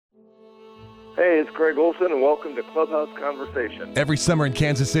Hey, it's Greg Olson, and welcome to Clubhouse Conversation. Every summer in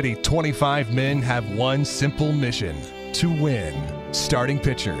Kansas City, 25 men have one simple mission: to win. Starting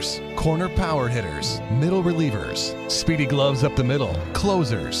pitchers, corner power hitters, middle relievers, speedy gloves up the middle,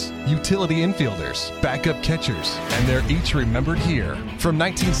 closers, utility infielders, backup catchers, and they're each remembered here. From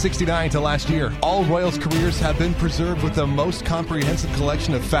 1969 to last year, all Royals careers have been preserved with the most comprehensive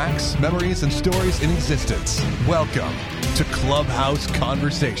collection of facts, memories, and stories in existence. Welcome to Clubhouse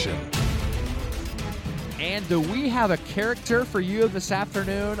Conversation. And do we have a character for you this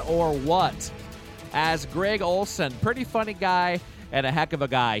afternoon or what? As Greg Olson, pretty funny guy and a heck of a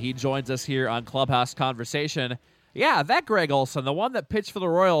guy, he joins us here on Clubhouse Conversation. Yeah, that Greg Olson, the one that pitched for the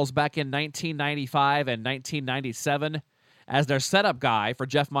Royals back in 1995 and 1997 as their setup guy for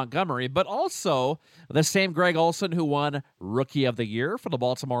Jeff Montgomery, but also the same Greg Olson who won Rookie of the Year for the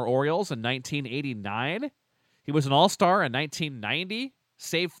Baltimore Orioles in 1989. He was an All-Star in 1990,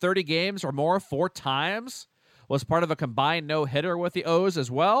 saved 30 games or more 4 times, was part of a combined no-hitter with the O's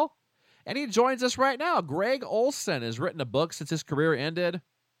as well. And he joins us right now. Greg Olson has written a book since his career ended,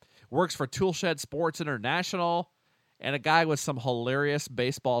 works for Toolshed Sports International, and a guy with some hilarious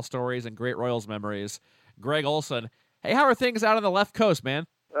baseball stories and great Royals memories. Greg Olson. Hey, how are things out on the left coast, man?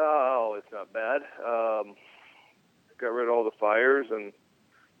 Oh, it's not bad. Got rid of all the fires, and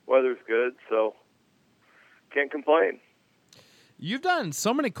weather's good, so can't complain. You've done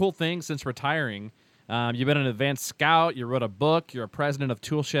so many cool things since retiring. You've been an advanced scout. You wrote a book. You're a president of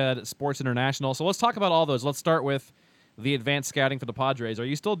Toolshed Sports International. So let's talk about all those. Let's start with the advanced scouting for the Padres. Are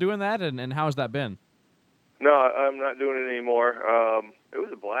you still doing that, and how has that been? No, I'm not doing it anymore. It was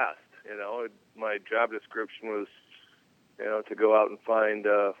a blast. My job description was, to go out and find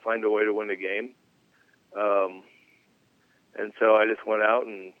a way to win a game. And so I just went out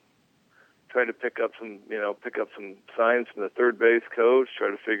and tried to pick up some signs from the third base coach, try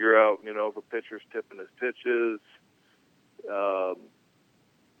to figure out, if a pitcher's tipping his pitches,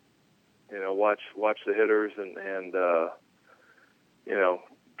 watch the hitters and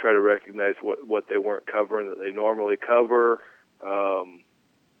try to recognize what they weren't covering that they normally cover. It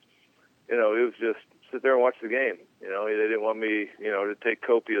was just sit there and watch the game. They didn't want me, to take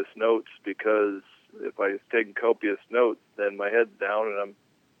copious notes, because if I was taking copious notes, then my head's down and I'm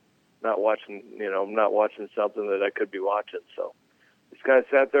not watching something that I could be watching. So just kind of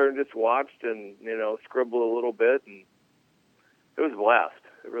sat there and just watched and, scribbled a little bit, and it was a blast.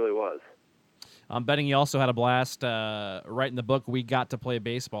 It really was. I'm betting you also had a blast writing the book, We Got to Play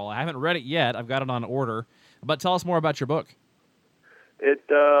Baseball. I haven't read it yet. I've got it on order. But tell us more about your book.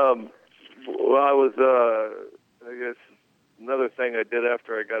 I was, I guess, another thing I did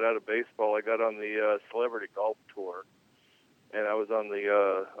after I got out of baseball, I got on the Celebrity Golf Tour. And I was on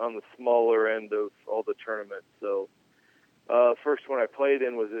the smaller end of all the tournaments. So first one I played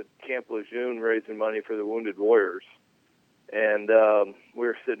in was at Camp Lejeune, raising money for the Wounded Warriors. And we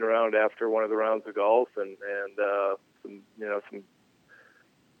were sitting around after one of the rounds of golf, and some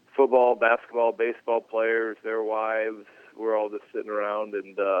football, basketball, baseball players, their wives, we're all just sitting around,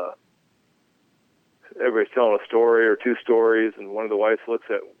 and everybody's telling a story or 2 stories, and one of the wives looks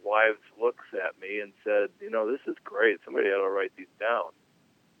at me and said, this is great. Somebody ought to write these down.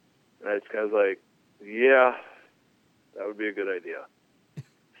 And I just kind of was like, yeah, that would be a good idea.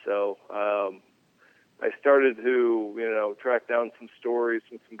 So I started to, track down some stories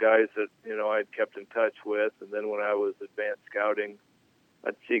from some guys that, I'd kept in touch with. And then when I was advanced scouting,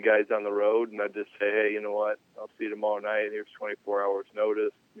 I'd see guys on the road, and I'd just say, hey, you know what? I'll see you tomorrow night. Here's 24 hours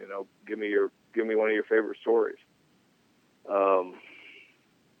notice. Give me one of your favorite stories.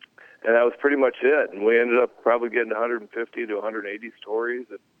 And that was pretty much it. And we ended up probably getting 150 to 180 stories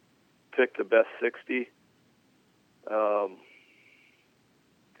and picked the best 60. And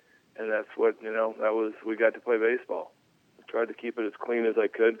that's what, that was, We Got to Play Baseball. I tried to keep it as clean as I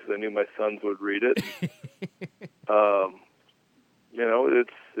could because I knew my sons would read it.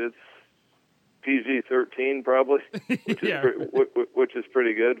 It's PG-13 probably, which is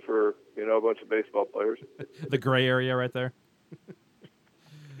pretty good for, a bunch of baseball players. The gray area right there.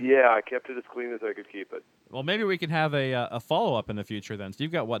 Yeah, I kept it as clean as I could keep it. Well, maybe we can have a follow-up in the future then. So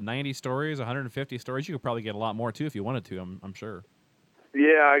you've got, 90 stories, 150 stories? You could probably get a lot more, too, if you wanted to, I'm sure.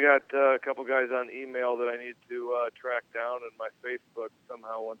 Yeah, I got a couple guys on email that I need to track down, and my Facebook,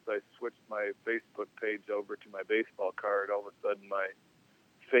 somehow once I switched my Facebook page over to my baseball card, all of a sudden my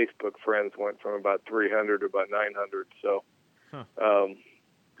Facebook friends went from about 300 to about 900. So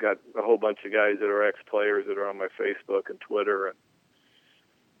got a whole bunch of guys that are ex-players that are on my Facebook and Twitter. And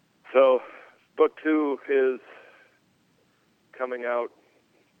so book 2 is coming out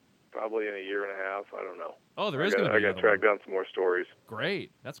probably in a year and a half. I don't know. Oh, there is going to be. I got to track down some more stories.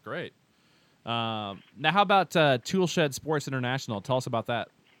 Great. That's great. Now, how about Toolshed Sports International? Tell us about that.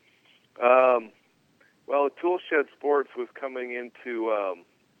 Well, Toolshed Sports was coming into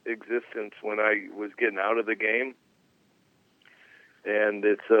existence when I was getting out of the game, and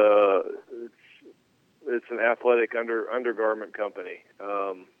it's an athletic undergarment company.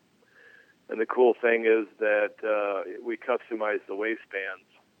 And the cool thing is that we customize the waistbands.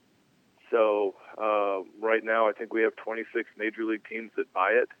 So right now, I think we have 26 major league teams that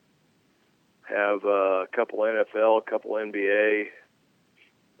buy it. Have a couple NFL, a couple NBA,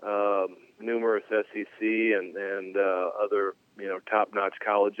 numerous SEC and other top-notch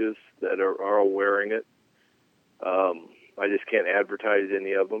colleges that are all wearing it. I just can't advertise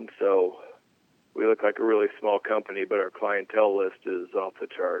any of them, so we look like a really small company, but our clientele list is off the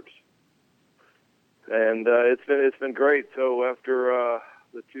charts. And it's been great. So after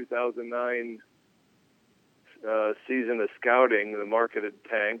the 2009 season of scouting, the market had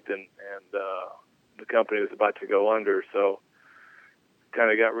tanked, and the company was about to go under. So kind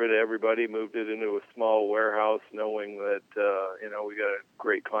of got rid of everybody, moved it into a small warehouse, knowing that we got a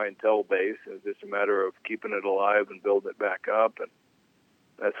great clientele base, and it's just a matter of keeping it alive and building it back up. And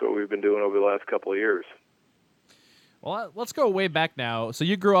that's what we've been doing over the last couple of years. Well, let's go way back now. So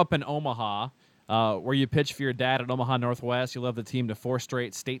you grew up in Omaha, where you pitched for your dad at Omaha Northwest. You led the team to 4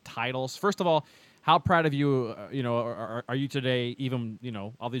 straight state titles. First of all, how proud of you, are you today, even,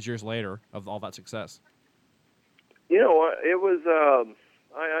 all these years later, of all that success? You know what? It was.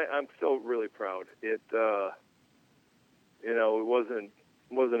 I'm still really proud. It wasn't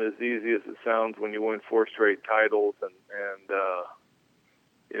as easy as it sounds when you win 4 straight titles, and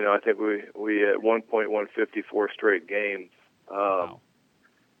I think we at one point won 54 straight games. Wow.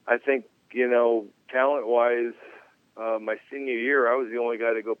 I think talent-wise, my senior year I was the only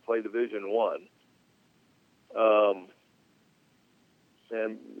guy to go play Division I.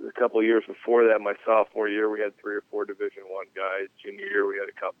 And a couple of years before that, my sophomore year, we had 3 or 4 Division I guys. Junior year, we had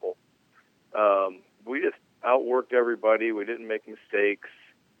a couple. We just outworked everybody. We didn't make mistakes.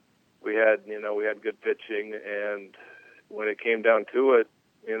 We had good pitching, and when it came down to it,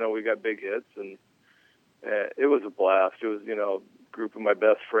 we got big hits, and it was a blast. It was, a group of my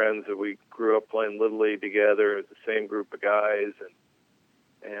best friends that we grew up playing Little League together. It was the same group of guys,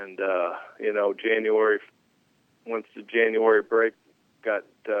 and January, once the January break got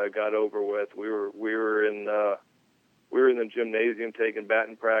over with, we were in the gymnasium taking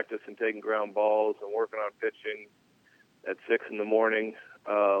batting practice and taking ground balls and working on pitching at 6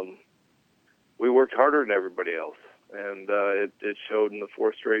 a.m. We worked harder than everybody else, and it showed in the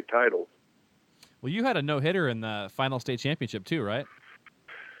 4 straight titles. Well, you had a no-hitter in the final state championship too, right?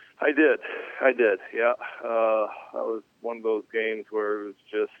 I did. Yeah, that was one of those games where it was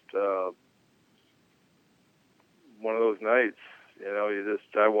just one of those nights.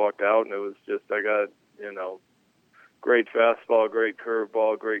 I walked out and it was just, I got, great fastball, great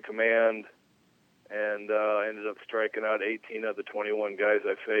curveball, great command, and I ended up striking out 18 of the 21 guys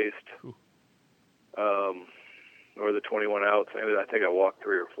I faced, or the 21 outs. I think I walked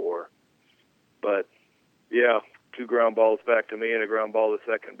 3 or 4. But, yeah, 2 ground balls back to me and a ground ball to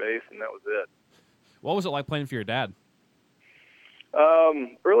second base, and that was it. What was it like playing for your dad?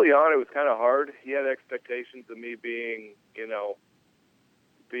 Early on, it was kind of hard. He had expectations of me being,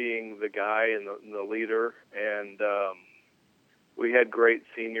 being the guy and the leader, and we had great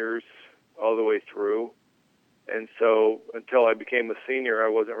seniors all the way through. And so until I became a senior, I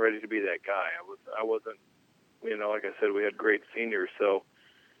wasn't ready to be that guy. I wasn't, like I said, we had great seniors. So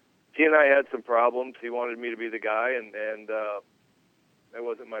he and I had some problems. He wanted me to be the guy, and that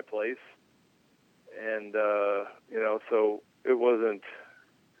wasn't my place. And so it wasn't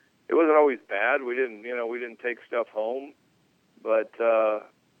always bad. We didn't take stuff home, but there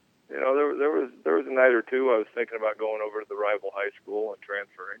was a night or two I was thinking about going over to the rival high school and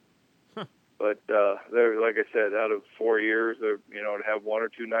transferring. Huh. But like I said, out of 4 years, to have 1 or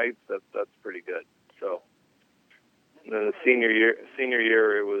 2 nights, that's pretty good. So the senior year,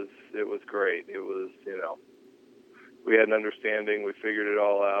 it was great. It was, we had an understanding. We figured it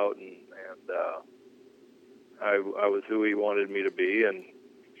all out, and I was who he wanted me to be, and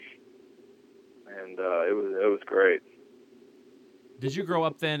it was great. Did you grow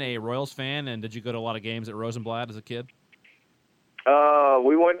up then a Royals fan, and did you go to a lot of games at Rosenblatt as a kid?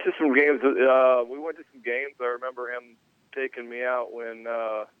 We went to some games. I remember him taking me out when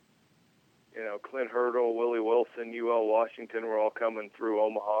Clint Hurdle, Willie Wilson, UL Washington were all coming through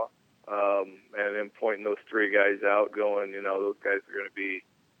Omaha, and then pointing those 3 guys out, going, those guys are going to be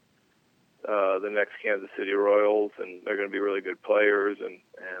the next Kansas City Royals, and they're going to be really good players, and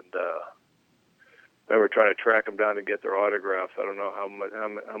remember trying to track them down to get their autographs. I don't know how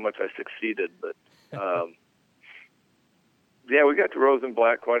much I succeeded, but yeah, we got to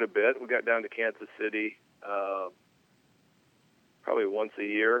Rosenblatt quite a bit. We got down to Kansas City probably once a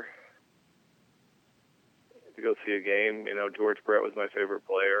year to go see a game. George Brett was my favorite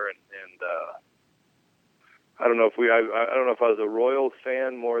player, and I don't know if I don't know if I was a Royals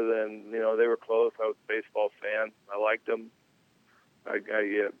fan more than they were close. I was a baseball fan. I liked them.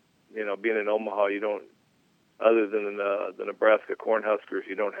 Being in Omaha, you don't, other than the Nebraska Cornhuskers,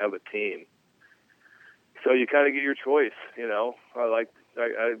 you don't have a team. So you kind of get your choice. The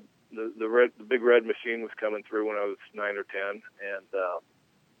Big Red Machine was coming through when I was 9 or 10, and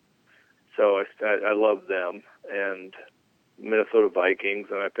so I loved them, and Minnesota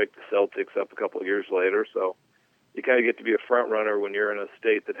Vikings, and I picked the Celtics up a couple of years later. So you kind of get to be a front runner when you're in a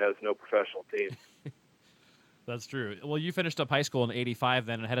state that has no professional teams. That's true. Well, you finished up high school in '85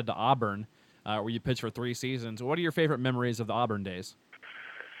 then and headed to Auburn, where you pitched for 3 seasons. What are your favorite memories of the Auburn days?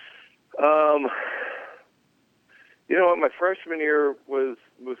 My freshman year was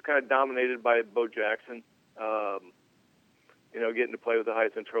kind of dominated by Bo Jackson. Getting to play with the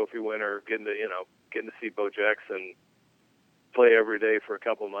Heisman Trophy winner, getting to see Bo Jackson play every day for a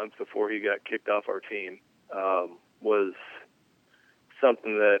couple of months before he got kicked off our team was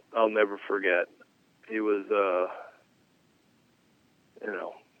something that I'll never forget. He was,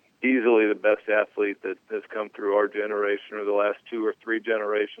 easily the best athlete that has come through our generation or the last 2 or 3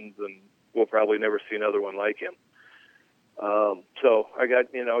 generations, and we'll probably never see another one like him. So I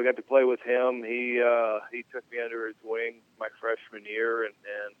got to play with him. He took me under his wing my freshman year, and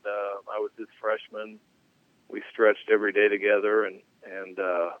I was his freshman. We stretched every day together, and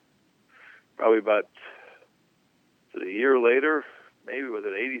probably about a year later, maybe was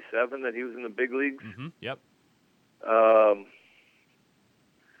it '87 that he was in the big leagues? Mm-hmm. Yep.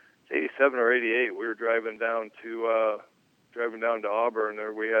 87 or '88. We were driving down to Auburn.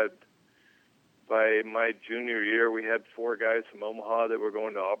 There we had, by my junior year, we had 4 guys from Omaha that were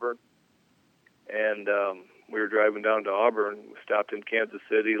going to Auburn, and we were driving down to Auburn. We stopped in Kansas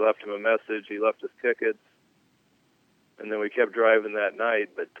City, left him a message. He left us tickets, and then we kept driving that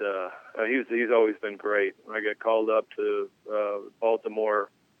night. But he's always been great. When I got called up to Baltimore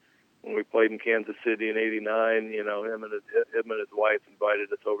when we played in Kansas City in '89, him and his wife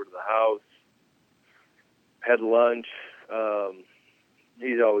invited us over to the house, had lunch.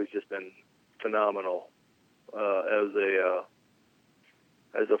 He's always just been phenomenal as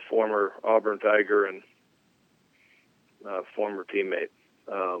a former Auburn Tiger and former teammate.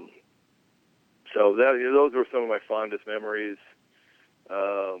 So those were some of my fondest memories.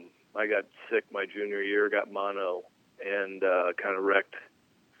 I got sick my junior year, got mono, and kind of wrecked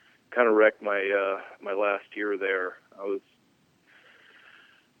my last year there.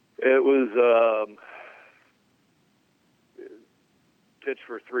 Pitched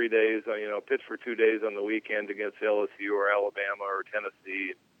for 3 days, pitched for 2 days on the weekend against LSU or Alabama or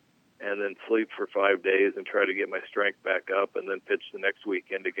Tennessee, and then sleep for 5 days and try to get my strength back up, and then pitch the next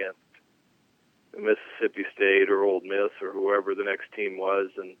weekend against Mississippi State or Ole Miss or whoever the next team was,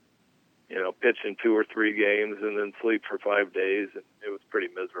 and pitch in 2 or 3 games and then sleep for 5 days, and it was pretty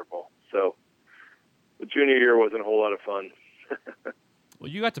miserable. So the junior year wasn't a whole lot of fun. Well,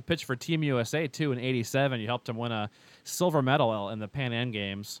 you got to pitch for Team USA, too, in '87. You helped them win a silver medal in the Pan Am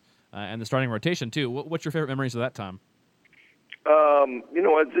Games and the starting rotation, too. What's your favorite memories of that time?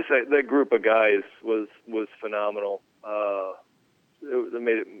 Just that group of guys was phenomenal.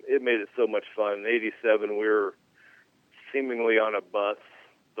 It made it so much fun. In '87, we were seemingly on a bus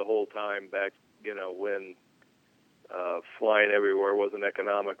the whole time back, when flying everywhere wasn't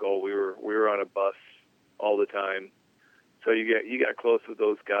economical. We were on a bus all the time. So you got close with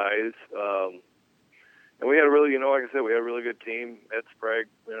those guys, and we had a really, like I said, we had a really good team. Ed Sprague,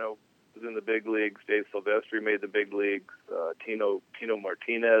 was in the big leagues. Dave Silvestri made the big leagues. Tino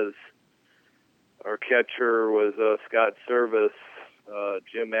Martinez. Our catcher was Scott Service,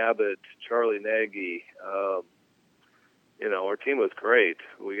 Jim Abbott, Charlie Nagy. Our team was great.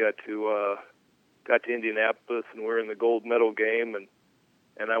 We got to Indianapolis, and we're in the gold medal game, and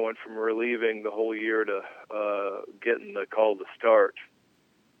I went from relieving the whole year to getting the call to start.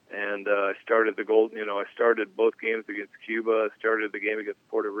 And I started I started both games against Cuba. I started the game against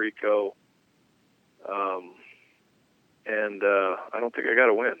Puerto Rico. And I don't think I got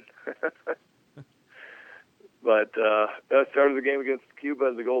a win. But I started the game against Cuba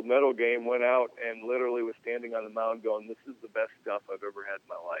in the gold medal game, went out, and literally was standing on the mound going, "This is the best stuff I've ever had in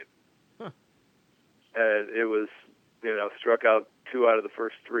my life." Huh. And it was, struck out 2 out of the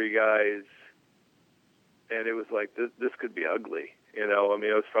first 3 guys, and it was like, this could be ugly. You know, I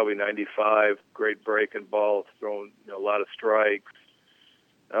mean, it was probably 95, great breaking ball, throwing, a lot of strikes.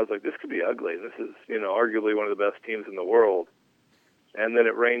 I was like, this could be ugly. This is, arguably one of the best teams in the world. And then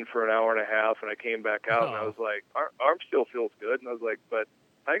it rained for an hour and a half, and I came back out, and I was like, arm still feels good. And I was like, but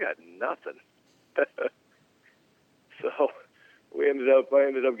I got nothing. So I ended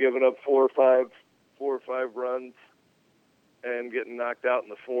up giving up four or five runs and getting knocked out in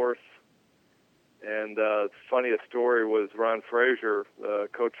the fourth. And the funniest story was Ron Frazier,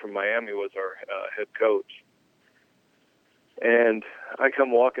 coach from Miami, was our head coach. And I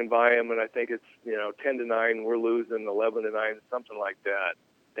come walking by him, and I think it's 10-9, we're losing, 11-9, something like that.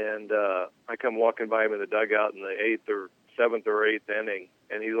 And I come walking by him in the dugout in the seventh or eighth inning,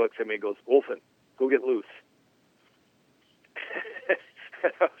 and he looks at me and goes, "Wolfen, go get loose." I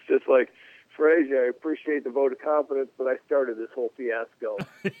was just like, Frazier, I appreciate the vote of confidence, but I started this whole fiasco.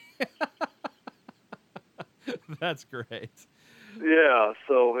 That's great. Yeah,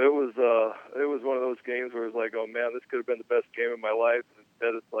 so it was one of those games where it was like, oh man, this could have been the best game of my life. And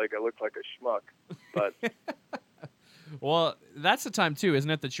instead, it's like I looked like a schmuck. But well, that's the time too, isn't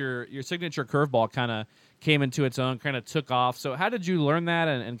it? That your signature curveball kind of came into its own, kind of took off. So how did you learn that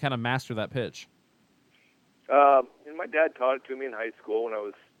and kind of master that pitch? And my dad taught it to me in high school when I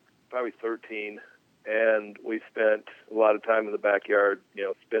was probably 13, and we spent a lot of time in the backyard,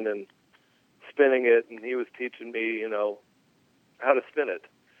 spinning it, and he was teaching me, how to spin it,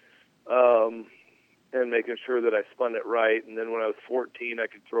 and making sure that I spun it right. And then when I was 14, I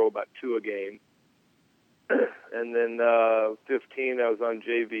could throw about 2 a game. And then 15, I was on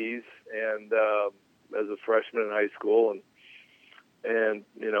JVs and as a freshman in high school, and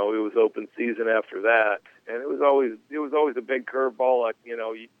it was open season after that. And it was always a big curveball. Like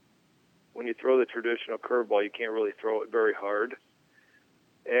when you throw the traditional curveball, you can't really throw it very hard.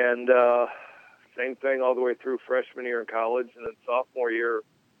 And same thing all the way through freshman year in college, and then sophomore year.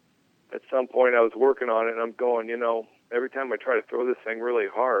 At some point, I was working on it, and I'm going, every time I try to throw this thing really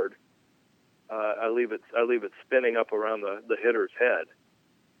hard, I leave it spinning up around the hitter's head.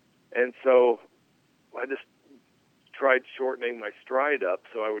 And so I just tried shortening my stride up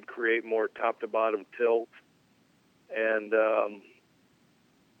so I would create more top to bottom tilt. And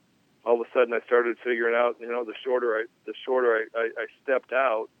all of a sudden, I started figuring out, the shorter I stepped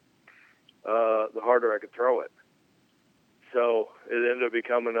out, the harder I could throw it. So it ended up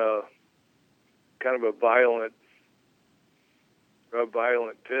becoming a kind of a violent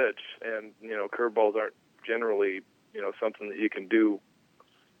pitch, and curveballs aren't generally something that you can do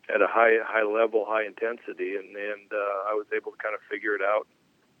at a high level, high intensity, and I was able to kind of figure it out,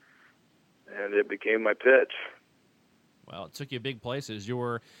 and it became my pitch. Well, it took you big places. You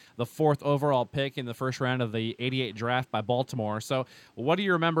were the 4th overall pick in the first round of the '88 draft by Baltimore. So what do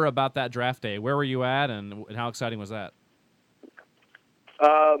you remember about that draft day? Where were you at, and how exciting was that?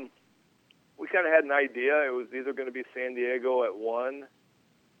 We kind of had an idea. It was either going to be San Diego at 1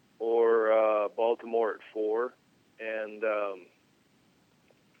 or Baltimore at 4. And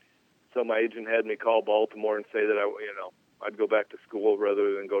so my agent had me call Baltimore and say that I'd go back to school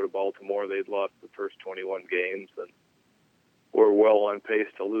rather than go to Baltimore. They'd lost the first 21 games and were well on pace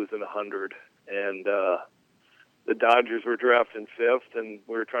to losing 100. And the Dodgers were drafting 5th, and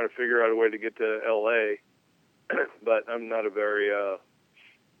we were trying to figure out a way to get to L.A. But I'm not a very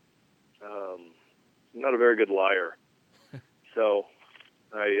good liar. So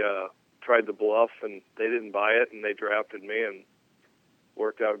I tried the bluff, and they didn't buy it, and they drafted me, and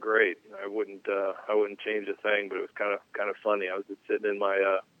worked out great. I wouldn't change a thing, but it was kind of funny. I was just sitting in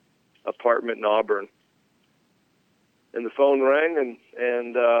my apartment in Auburn, and the phone rang,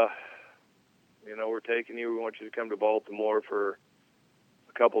 and we're taking you. We want you to come to Baltimore for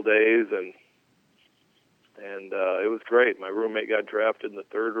a couple days, and it was great. My roommate got drafted in the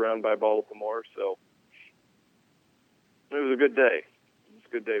 3rd round by Baltimore, so it was a good day. It was a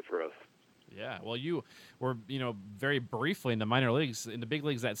good day for us. Yeah, well, you were, very briefly in the minor leagues, in the big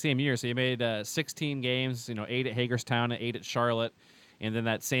leagues that same year. So you made 16 games, 8 at Hagerstown, 8 at Charlotte, and then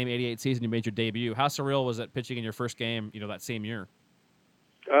that same '88 season you made your debut. How surreal was it pitching in your first game, that same year?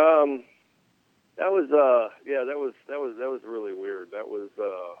 That was really weird. That was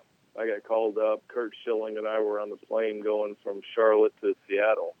I got called up. Kurt Schilling and I were on the plane going from Charlotte to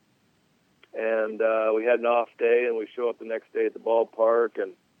Seattle, and we had an off day, and we show up the next day at the ballpark,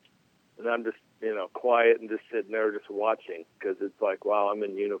 and I'm just quiet and just sitting there just watching, because it's like, wow, I'm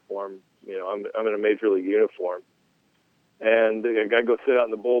in uniform. I'm in a major league uniform. And I go sit out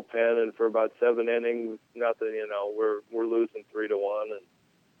in the bullpen, and for about 7 innings, nothing. We're losing 3-1, and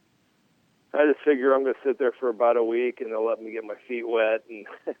I just figure I'm going to sit there for about a week, and they'll let me get my feet wet, and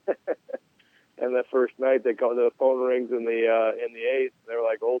And the first night, the phone rings in the eighth. They're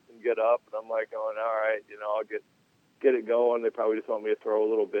like, Olson, get up. And I'm like going, all right, I'll get it going. They probably just want me to throw a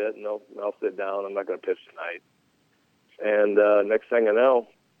little bit, and I'll sit down. I'm not going to pitch tonight. And next thing I know,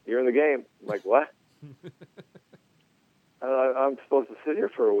 you're in the game. I'm like, what? I'm supposed to sit here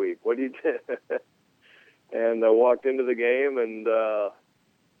for a week. What do you do? And I walked into the game and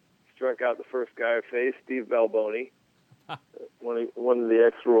struck out the first guy I faced, Steve Balboni, one of the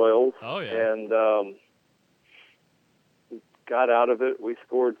ex-Royals. Oh, yeah. And got out of it. We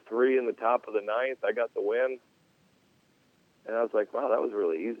scored 3 in the top of the ninth. I got the win. And I was like, wow, that was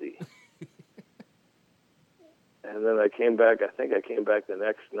really easy. And then I came back the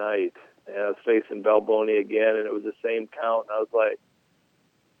next night, and I was facing Balboni again, and it was the same count. And I was like,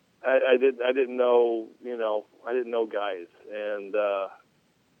 I didn't know, I didn't know guys. And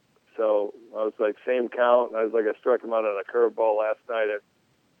so I was like, same count. And I was like, I struck him out on a curveball last night. I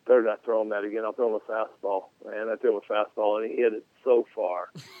better not throw him that again. I'll throw him a fastball. And I threw him a fastball, and he hit it so far.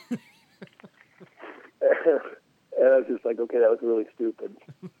 And I was just like, okay, that was really stupid.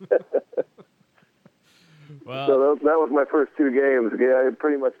 Well, so that was my first 2 games. Yeah, I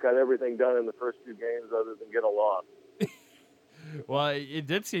pretty much got everything done in the first 2 games other than get a loss. well, it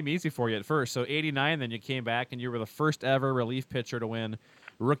did seem easy for you at first. So 89, then you came back, and you were the first ever relief pitcher to win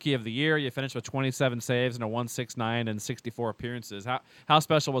Rookie of the Year. You finished with 27 saves and a 1.69 and 64 appearances. How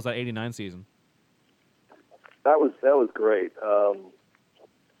special was that 89 season? That was great.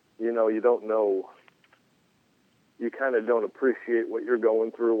 You don't know. You kind of don't appreciate what you're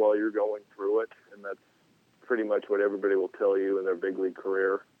going through while you're going through it, and that's pretty much what everybody will tell you in their big league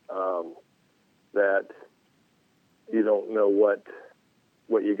career, that you don't know what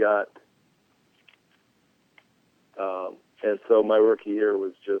you got. And so my rookie year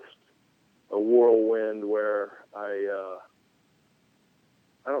was just a whirlwind where I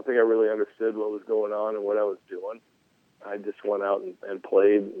don't think I really understood what was going on and what I was doing. I just went out and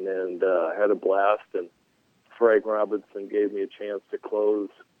played and had a blast, and Frank Robinson gave me a chance to close,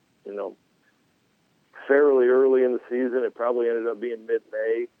 fairly early in the season. It probably ended up being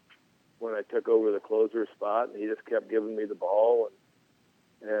mid-May when I took over the closer spot, and he just kept giving me the ball.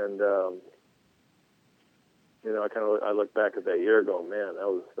 And I look back at that year going, man, that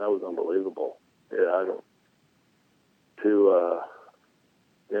was unbelievable. Yeah,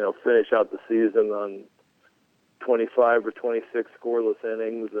 finish out the season on 25 or 26 scoreless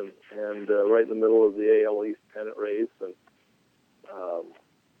innings and right in the middle of the AL East pennant race, and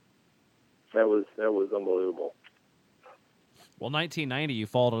that was unbelievable. Well, 1990, you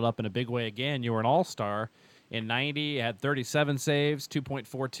followed it up in a big way again. You were an all-star. In 90, you had 37 saves,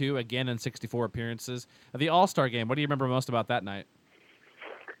 2.42, again in 64 appearances. The all-star game, what do you remember most about that night?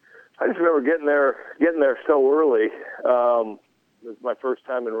 I just remember getting there so early. It was my first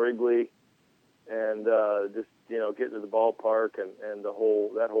time in Wrigley, and just getting to the ballpark and that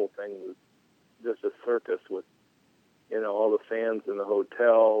whole thing was just a circus with all the fans in the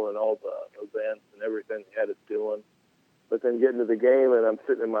hotel and all the events and everything they had us doing. But then getting to the game, and I'm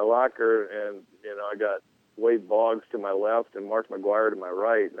sitting in my locker, and I got Wade Boggs to my left and Mark McGwire to my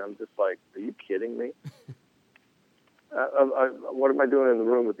right, and I'm just like, are you kidding me? What am I doing in the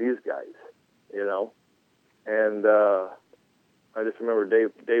room with these guys? And I just remember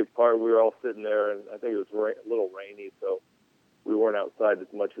Dave Parker. We were all sitting there, and I think it was a little rainy, so we weren't outside as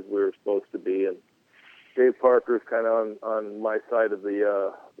much as we were supposed to be. And Dave Parker's kind of on my side of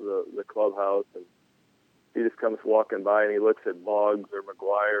the clubhouse, and he just comes walking by, and he looks at Boggs or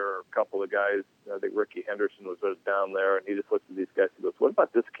McGwire or a couple of guys. I think Ricky Henderson was down there, and he just looks at these guys and goes, "What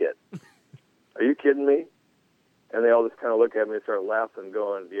about this kid? Are you kidding me?" And they all just kind of look at me and start laughing,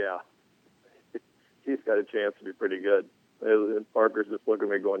 going, "Yeah, he's got a chance to be pretty good." And Parker's just looking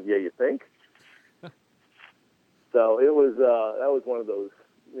at me going, "Yeah, you think?" So it was that was one of those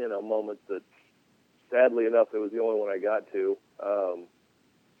moments that, sadly enough, it was the only one I got to.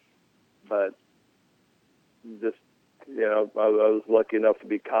 But just I was lucky enough to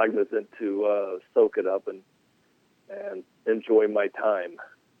be cognizant to soak it up and enjoy my time.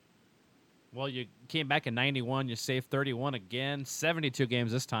 Well, you came back in 91, you saved 31 again, 72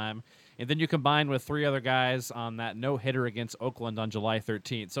 games this time, and then you combined with 3 other guys on that no-hitter against Oakland on July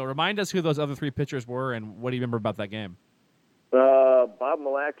 13th. So remind us who those other 3 pitchers were and what do you remember about that game? Bob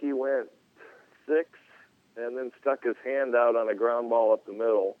Malacky went 6 and then stuck his hand out on a ground ball up the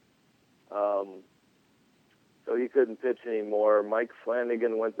middle. So he couldn't pitch anymore. Mike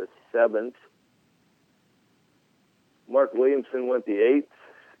Flanagan went the 7th. Mark Williamson went the 8th.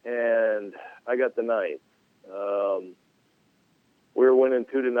 And I got the 9th. We were winning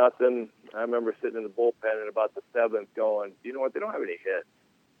 2-0. I remember sitting in the bullpen in about the 7th going, you know what, they don't have any hits.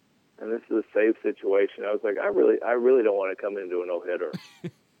 and this is a save situation. I was like, I really don't want to come into a no-hitter.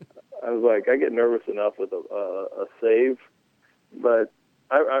 I was like, I get nervous enough with a save, but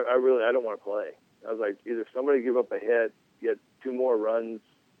I don't want to play. I was like, either somebody give up a hit, get 2 more runs,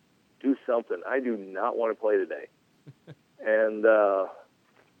 do something. I do not want to play today. And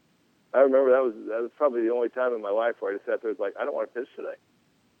I remember that was probably the only time in my life where I just sat there and was like, I don't want to pitch today.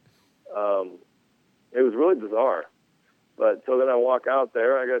 It was really bizarre. But so then I walk out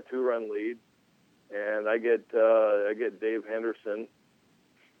there, I got a 2-run lead, and I get Dave Henderson,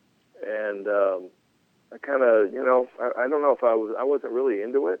 and I kind of, I don't know if I wasn't really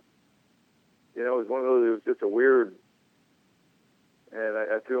into it. It was one of those. It was just a weird, and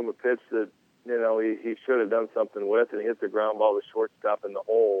I threw him a pitch that he should have done something with, and he hit the ground ball to shortstop in the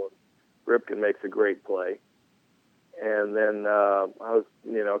hole. And Ripken makes a great play. And then I was,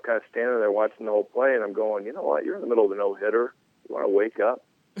 kind of standing there watching the whole play, and I'm going, you know what? You're in the middle of a no-hitter. You want to wake up?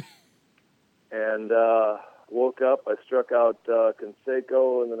 And woke up. I struck out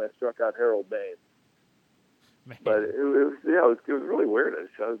Canseco, and then I struck out Harold Baines. Man. But it was really weird.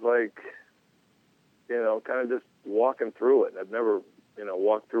 I was like, kind of just walking through it. I've never,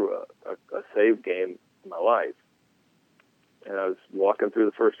 walked through a save game in my life. And I was walking through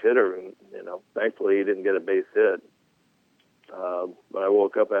the first hitter, and, thankfully he didn't get a base hit. But I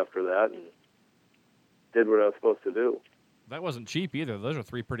woke up after that and did what I was supposed to do. That wasn't cheap either. Those are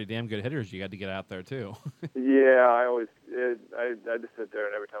 3 pretty damn good hitters you had to get out there, too. Yeah, I just sit there,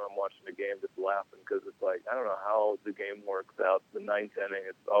 and every time I'm watching the game, just laughing, because it's like, I don't know how the game works out. The 9th inning,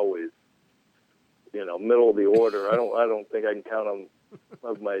 it's always, middle of the order. I don't think I can count on,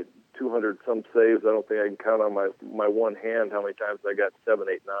 of my 200 some saves, I don't think I can count on my one hand how many times I got 7,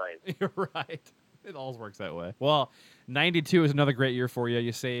 8, 9. You're right. It always works that way. Well, 92 is another great year for you.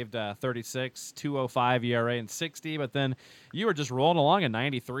 You saved 36, 2.05 ERA, and 60, but then you were just rolling along in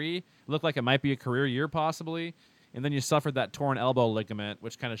 93. Looked like it might be a career year possibly, and then you suffered that torn elbow ligament,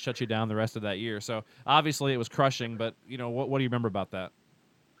 which kind of shut you down the rest of that year. So obviously it was crushing, but what do you remember about that?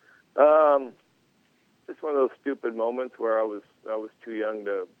 Just one of those stupid moments where I was too young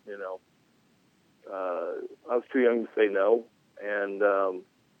to I was too young to say no, and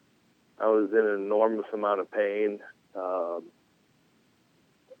I was in an enormous amount of pain. I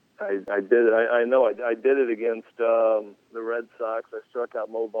did it against the Red Sox. I struck out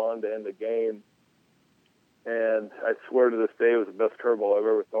Mo Vaughn to end the game, and I swear to this day it was the best curveball I've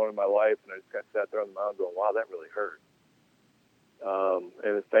ever thrown in my life. And I just kind of sat there on the mound going, "Wow, that really hurt."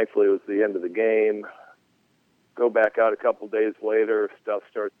 And thankfully, it was the end of the game. Go back out a couple days later, stuff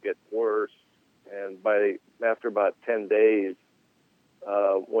starts getting worse, and after about 10 days.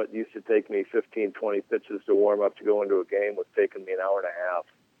 What used to take me 15, 20 pitches to warm up to go into a game was taking me an hour and a half.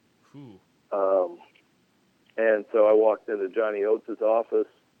 And so I walked into Johnny Oates' office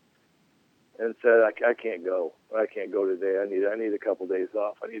and said, I can't go. I can't go today. I need a couple days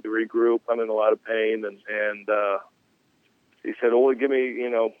off. I need to regroup. I'm in a lot of pain. And he said, well, give me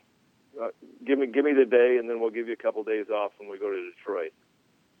the day, and then we'll give you a couple days off when we go to Detroit.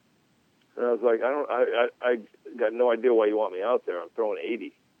 And I was like, I got no idea why you want me out there. I'm throwing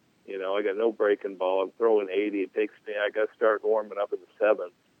 80. I got no breaking ball. I'm throwing 80. It takes me, I got to start warming up in the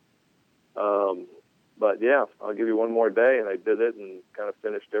 7th. But yeah, I'll give you one more day. And I did it and kind of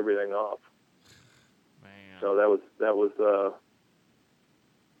finished everything off. Man. So that was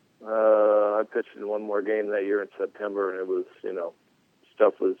I pitched in one more game that year in September, and it was,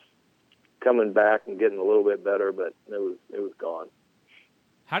 stuff was coming back and getting a little bit better, but it was gone.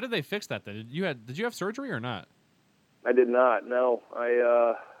 How did they fix that then? Did you have surgery or not? I did not. No,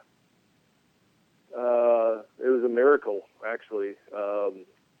 it was a miracle actually,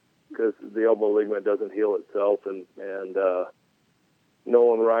 because the elbow ligament doesn't heal itself, and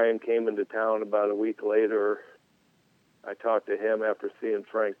Nolan Ryan came into town about a week later. I talked to him after seeing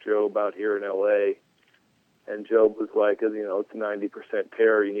Frank Jobe out here in L.A., and Jobe was like, it's a 90%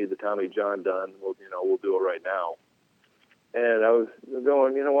 tear. You need the Tommy John done. We'll do it right now. And I was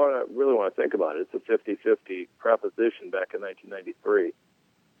going, you know what, I really want to think about it. It's a 50-50 proposition back in 1993.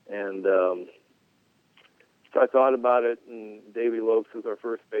 And so I thought about it, and Davey Lopes was our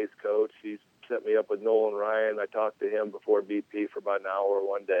first base coach. He set me up with Nolan Ryan. I talked to him before BP for about an hour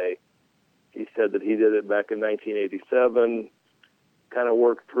one day. He said that he did it back in 1987, kind of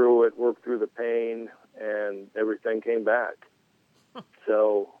worked through the pain, and everything came back.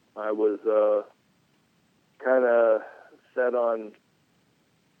 So I was kind of set on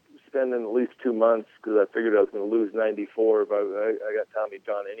spending at least 2 months, because I figured I was going to lose 94 if I got Tommy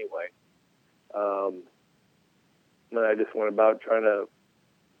John anyway. And I just went about trying to,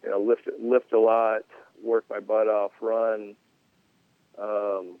 lift a lot, work my butt off, run.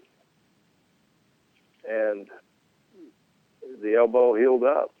 and the elbow healed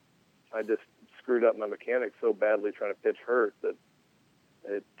up. I just screwed up my mechanics so badly trying to pitch hurt that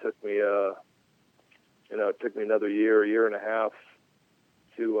it took me, it took me another year and a half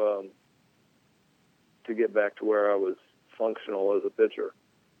to get back to where I was functional as a pitcher.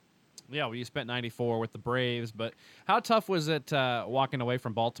 Yeah, well, you spent 94 with the Braves, but how tough was it walking away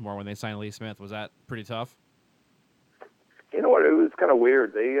from Baltimore when they signed Lee Smith? Was that pretty tough? You know what? It was kind of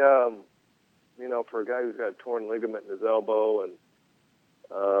weird. They, for a guy who's got a torn ligament in his elbow and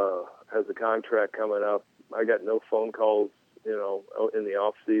has a contract coming up, I got no phone calls, in the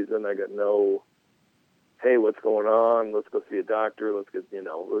off season. I got no, hey, what's going on? Let's go see a doctor. Let's get,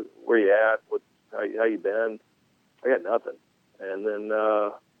 where you at? How you been? I got nothing. And then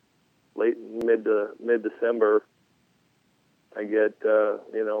late mid-December, I get,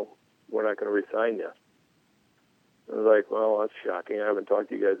 we're not going to re-sign you. I was like, well, that's shocking. I haven't talked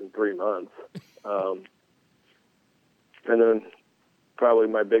to you guys in 3 months. And then probably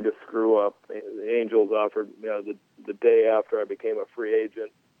my biggest screw-up, the Angels offered, the day after I became a free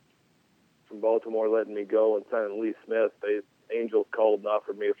agent from Baltimore, letting me go and signing Lee Smith. The Angels called and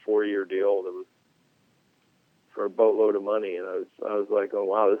offered me a 4-year deal that was for a boatload of money, and I was like, oh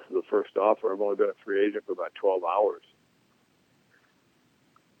wow, this is the first offer. I've only been a free agent for about 12 hours,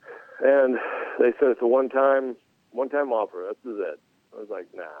 and they said it's a one-time offer. This is it. I was like,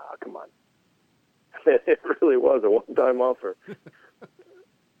 nah, come on. It really was a one-time offer.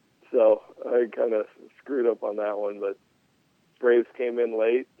 So I kind of screwed up on that one, but Braves came in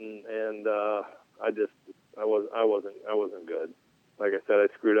late, and I wasn't good. Like I said, I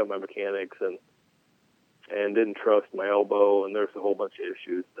screwed up my mechanics and didn't trust my elbow, and there's a whole bunch of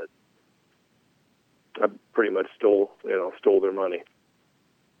issues that I pretty much stole their money.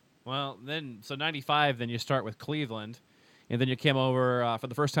 Well, so 95, then you start with Cleveland, and then you came over for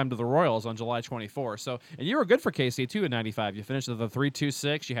the first time to the Royals on July 24. So, and you were good for KC too in 95. You finished with a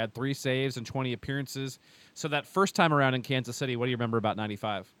 3.26. You had 3 saves and 20 appearances. So that first time around in Kansas City, what do you remember about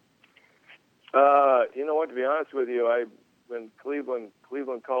 95? You know what? To be honest with you, when Cleveland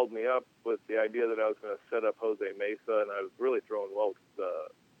called me up with the idea that I was going to set up Jose Mesa, and I was really throwing well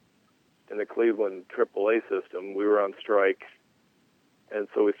in the Cleveland AAA system. We were on strike, and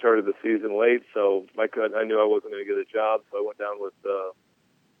so we started the season late. So I knew I wasn't going to get a job, so I went down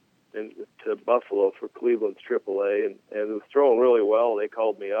to Buffalo for Cleveland's AAA, and it was throwing really well. They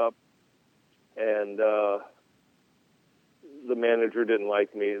called me up, and the manager didn't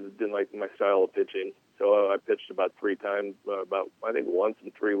like me, didn't like my style of pitching. So I pitched about 3 times, I think once in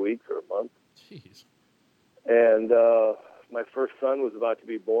 3 weeks or a month. Jeez. And my first son was about to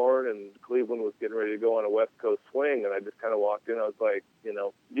be born, and Cleveland was getting ready to go on a West Coast swing, and I just kind of walked in. I was like, you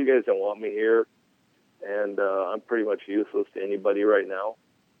guys don't want me here, and I'm pretty much useless to anybody right now.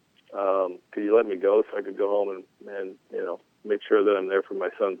 Could you let me go so I could go home and make sure that I'm there for my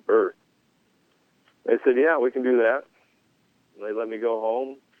son's birth? They said, yeah, we can do that. And they let me go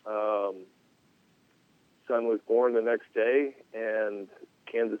home. Son was born the next day, and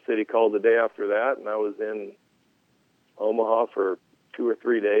Kansas City called the day after that, and I was in Omaha for 2 or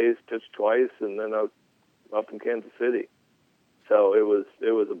 3 days, pitched twice, and then I was up in Kansas City. So it was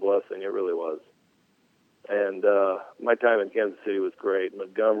a blessing. It really was. And my time in Kansas City was great.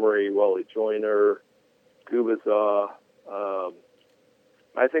 Montgomery, Wally Joyner, Kubazaw.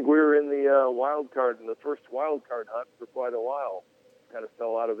 I think we were in the the first wild card hunt for quite a while. Kind of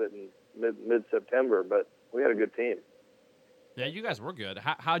fell out of it in mid-September, but we had a good team. Yeah, you guys were good.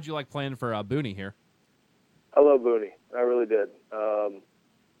 How'd you like playing for Booney here? I love Booney. I really did.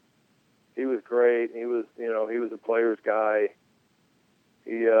 He was great. He was a player's guy.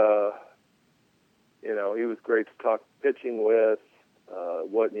 He was great to talk pitching with.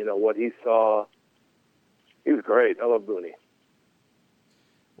 What he saw. He was great. I love Booney.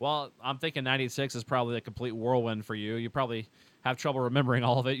 Well, I'm thinking 96 is probably a complete whirlwind for you. You probably have trouble remembering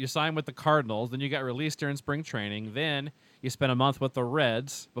all of it. You signed with the Cardinals, then you got released during spring training, then you spent a month with the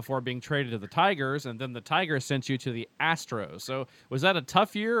Reds before being traded to the Tigers, and then the Tigers sent you to the Astros. So was that a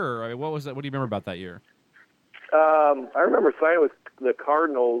tough year, or what was that? What do you remember about that year? I remember signing with the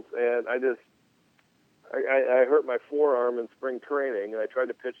Cardinals, and I hurt my forearm in spring training, and I tried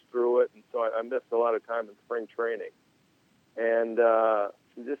to pitch through it, and so I missed a lot of time in spring training. And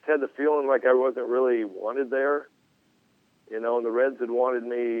just had the feeling like I wasn't really wanted there. And the Reds had wanted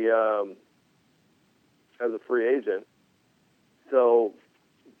me as a free agent. So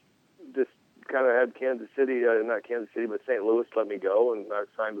just kind of had Kansas City, not Kansas City, but St. Louis let me go, and I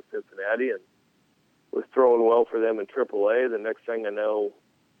signed with Cincinnati and was throwing well for them in AAA. The next thing I know,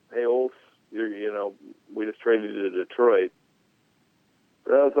 hey, Olds, we just traded you to Detroit.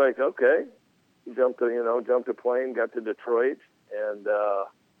 But I was like, okay. jumped a plane, got to Detroit, and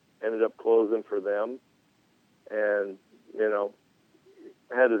ended up closing for them. And,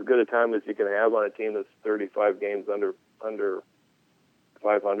 had as good a time as you can have on a team that's 35 games under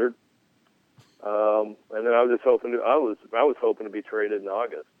 500. And then I was just hoping I was hoping to be traded in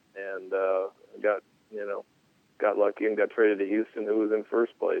August, and got lucky and got traded to Houston, who was in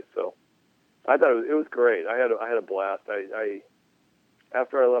first place. So I thought it was great. I had a blast. I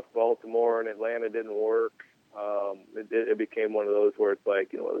after I left Baltimore and Atlanta didn't work, it became one of those where it's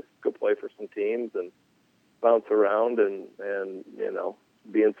like, let's go play for some teams and bounce around and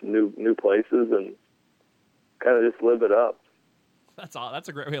be in some new places and kind of just live it up. That's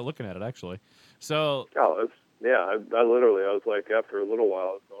a great way of looking at it, actually. So, I was like, after a little while,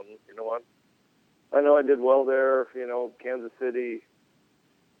 I was going, you know what? I know I did well there. Kansas City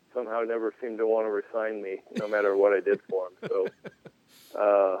somehow never seemed to want to resign me, no matter what I did for them. So,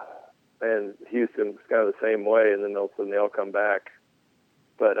 and Houston was kind of the same way. And then all of a sudden they all come back.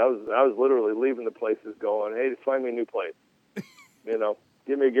 But I was literally leaving the places, going, hey, just find me a new place.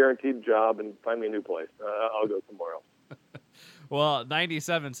 Give me a guaranteed job and find me a new place. I'll go somewhere else. Well,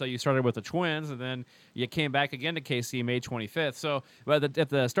 97, so you started with the Twins, and then you came back again to KC May 25th. So but at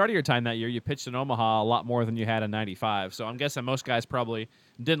the start of your time that year, you pitched in Omaha a lot more than you had in 95. So I'm guessing most guys probably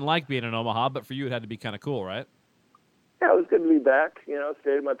didn't like being in Omaha, but for you it had to be kind of cool, right? Yeah, it was good to be back.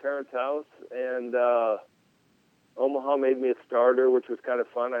 Stayed at my parents' house, and Omaha made me a starter, which was kind of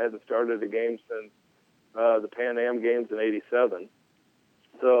fun. I hadn't started a game since the Pan Am games in '87.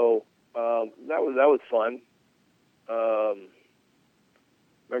 So that was fun.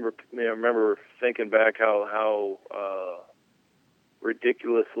 Remember thinking back how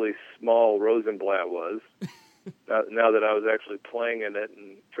ridiculously small Rosenblatt was. Now that I was actually playing in it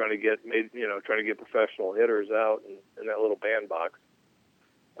and trying to get professional hitters out in that little bandbox.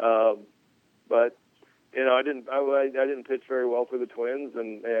 But I didn't pitch very well for the Twins,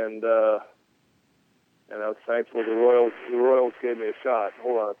 and I was thankful the Royals gave me a shot.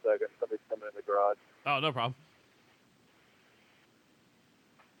 Hold on a second. Somebody's coming in the garage. Oh, no problem.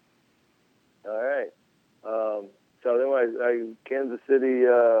 All right. So then Kansas City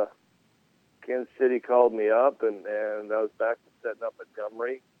called me up, and I was back to setting up at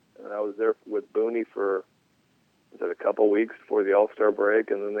Montgomery, and I was there with Booney for a couple weeks before the All-Star break,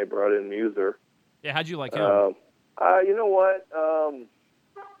 and then they brought in Muser. Yeah, how'd you like him? You know what?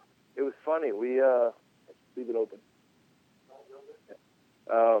 It was funny. We leave it open.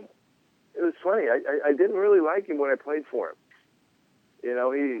 It was funny. I didn't really like him when I played for him.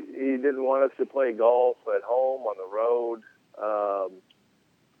 He didn't want us to play golf at home, on the road.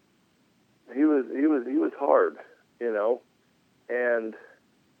 He was hard, and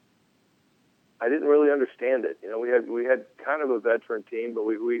I didn't really understand it. We had kind of a veteran team, but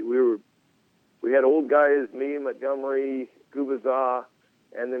we had old guys, me, Montgomery, Gubazah,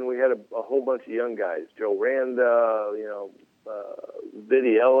 and then we had a whole bunch of young guys, Joe Randa,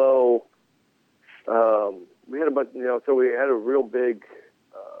 Vitiello. We had a bunch, so we had a real big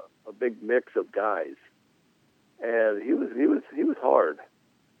mix of guys, and he was hard.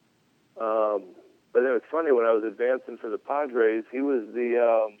 But then it's funny, when I was advancing for the Padres, he was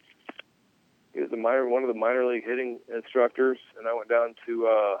one of the minor league hitting instructors, and I went down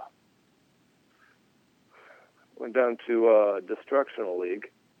to Destructional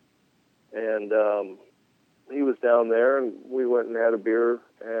League, and he was down there, and we went and had a beer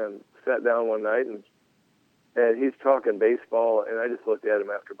and sat down one night, and he's talking baseball, and I just looked at him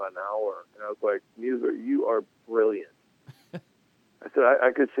after about an hour, and I was like, Muser, you are brilliant. I said,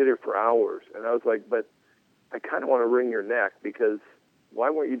 I could sit here for hours, and I was like, but I kind of want to wring your neck, because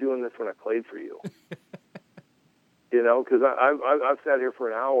why weren't you doing this when I played for you? Because I've sat here for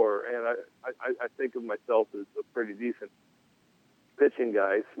an hour, and I think of myself as a pretty decent pitching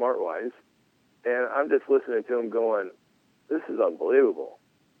guy, smart-wise, and I'm just listening to him going, this is unbelievable.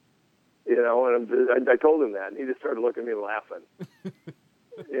 And I told him that, and he just started looking at me laughing.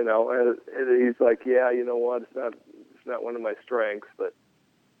 And he's like, yeah, you know what, it's not one of my strengths, but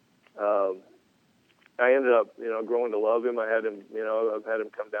I ended up, growing to love him. I've had him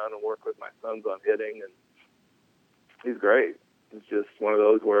come down and work with my sons on hitting, and he's great. It's just one of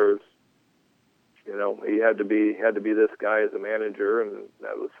those where, he had to be this guy as a manager, and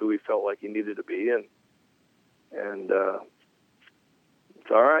that was who he felt like he needed to be, and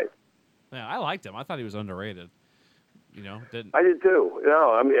it's all right. Yeah, I liked him. I thought he was underrated. Didn't I did too.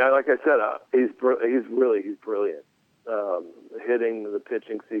 I mean, like I said, he's brilliant. Hitting, the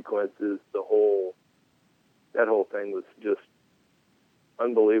pitching sequences, that whole thing was just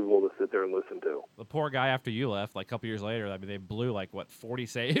unbelievable to sit there and listen to. The poor guy after you left, like a couple years later, I mean, they blew 40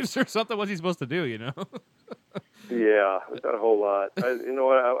 saves or something. What's he supposed to do, Yeah, not a whole lot. You know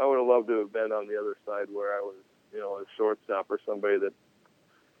what? I would have loved to have been on the other side where I was, a shortstop or somebody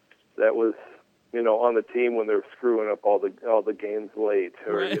that was, on the team when they're screwing up all the games late,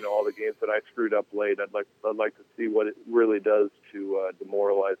 or Right. all the games that I screwed up late. I'd like to see what it really does to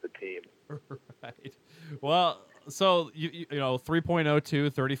demoralize the team. Right. Well, so you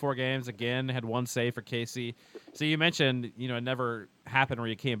 3.02, 34 games again, had one save for Casey. So you mentioned it never happened where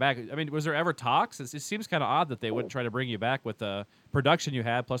you came back. I mean, was there ever talks? It seems kind of odd that they wouldn't try to bring you back with the production you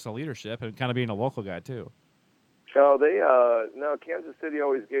had plus the leadership and kind of being a local guy too. No, no, Kansas City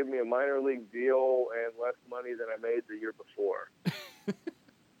always gave me a minor league deal and less money than I made the year before.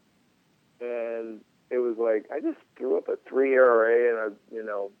 And it was like, I just threw up a 3 ERA and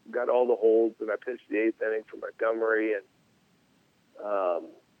I, got all the holds and I pitched the 8th inning for Montgomery and,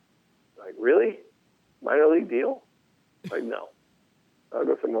 really? Minor league deal? Like, no, I'll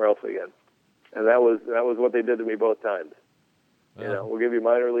go somewhere else again. And that was what they did to me both times. We'll give you a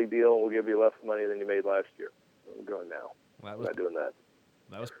minor league deal. We'll give you less money than you made last year. I'm going now. I'm not doing that.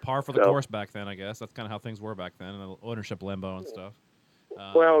 That was par for the course back then, I guess. That's kind of how things were back then, and the ownership limbo and stuff.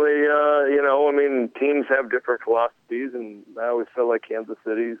 Well, teams have different philosophies, and I always felt like Kansas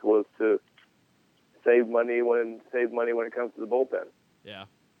City's was to save money when it comes to the bullpen. Yeah.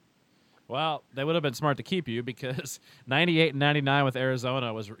 Well, they would have been smart to keep you because 98 and 99 with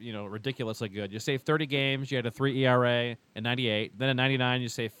Arizona was, ridiculously good. You saved 30 games, you had a 3 ERA in 98. Then in 99, you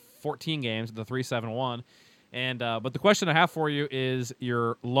saved 14 games with a 3.71. And but the question I have for you is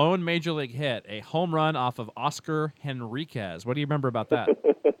your lone major league hit, a home run off of Oscar Henriquez. What do you remember about that? It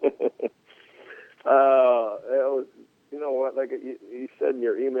was, like you said in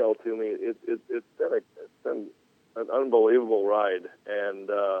your email to me, it's been an unbelievable ride. And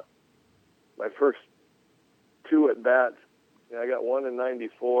my first 2 at bats, I got one in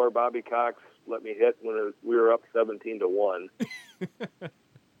 '94. Bobby Cox let me hit when we were up 17-1.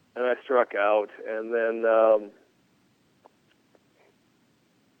 And I struck out, and then I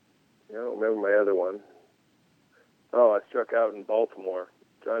don't remember my other one. Oh, I struck out in Baltimore.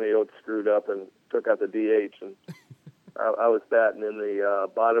 Johnny Oates screwed up and took out the DH, and I was batting in the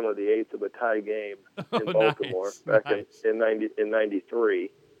bottom of the 8th of a tie game in Baltimore back in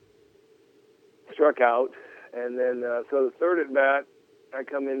 '93. Struck out, and then so the third at bat, I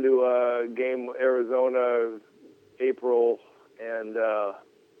come into a game Arizona, April, and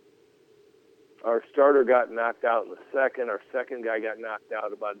our starter got knocked out in the second. Our second guy got knocked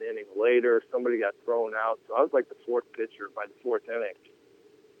out about an inning later. Somebody got thrown out. So I was like the 4th pitcher by the 4th inning.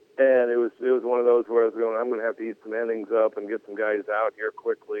 And it was one of those where I was going, I'm going to have to eat some innings up and get some guys out here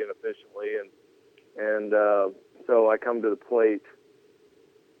quickly and efficiently. And so I come to the plate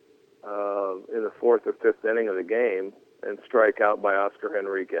in the 4th or 5th inning of the game and strike out by Oscar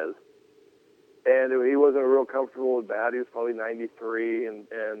Henriquez. And he wasn't real comfortable with bat. He was probably 93 and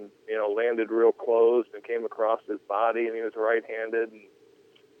landed real close and came across his body, and he was right-handed and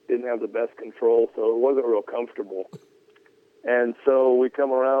didn't have the best control, so it wasn't real comfortable. And so we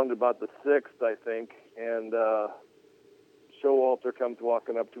come around about the 6th, I think, and Showalter comes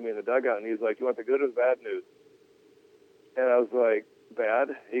walking up to me in the dugout, and he's like, "You want the good or the bad news?" And I was like,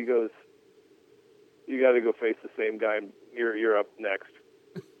 "Bad?" He goes, "You got to go face the same guy. You're up next."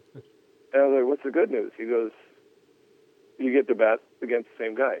 And I was like, "What's the good news?" He goes, "You get to bat against the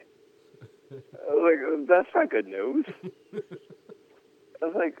same guy." I was like, "That's not good news." I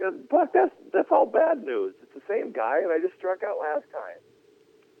was like, "Buck, that's all bad news. It's the same guy, and I just struck out last time."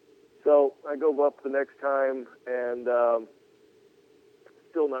 So I go up the next time, and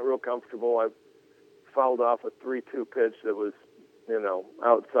still not real comfortable. I fouled off a 3-2 pitch that was,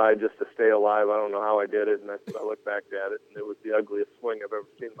 outside just to stay alive. I don't know how I did it, and I looked back at it, and it was the ugliest swing I've ever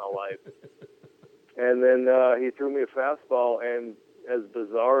seen in my life. And then he threw me a fastball, and as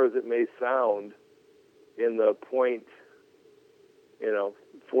bizarre as it may sound, in the point,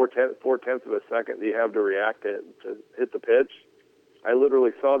 4/10 of a second that you have to react to hit the pitch, I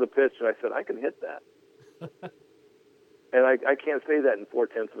literally saw the pitch, and I said, I can hit that. And I can't say that in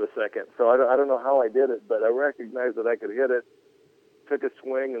 4/10 of a second, so I don't know how I did it, but I recognized that I could hit it, took a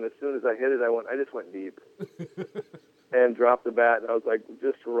swing, and as soon as I hit it, I just went deep and dropped the bat, and I was like,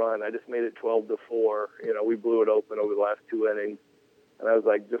 just run. I just made it 12-4. We blew it open over the last 2 innings, and I was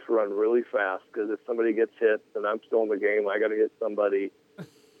like, just run really fast, because if somebody gets hit, then I'm still in the game. I got to hit somebody,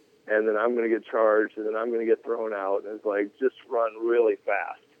 and then I'm going to get charged, and then I'm going to get thrown out. And it's like, just run really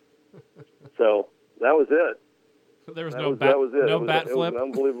fast. So that was it. There was that no was, bat, that was it. no It was, bat it flip. was an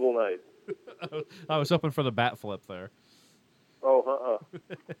unbelievable night. I was hoping for the bat flip there. Oh,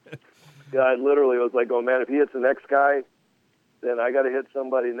 Yeah, I literally was like, oh, man, if he hits the next guy, then I got to hit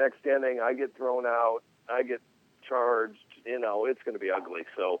somebody next inning. I get thrown out. I get charged. It's going to be ugly.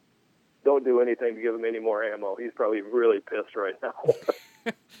 So don't do anything to give him any more ammo. He's probably really pissed right now.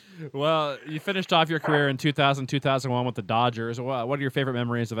 Well, you finished off your career in 2000, 2001 with the Dodgers. What are your favorite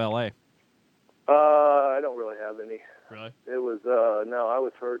memories of L.A.? I don't really have any. Really? It was, no, I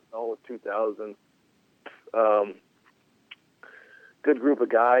was hurt all of 2000. Good group of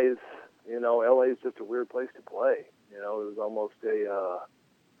guys. LA is just a weird place to play. It was almost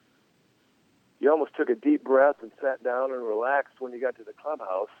you almost took a deep breath and sat down and relaxed when you got to the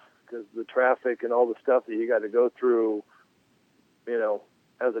clubhouse because the traffic and all the stuff that you got to go through,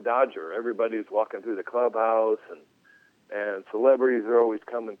 as a Dodger. Everybody's walking through the clubhouse and celebrities are always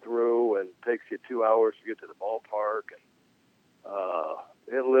coming through and it takes you 2 hours to get to the ballpark. And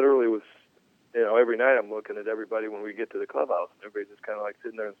it literally was, every night I'm looking at everybody when we get to the clubhouse. Everybody's just kind of like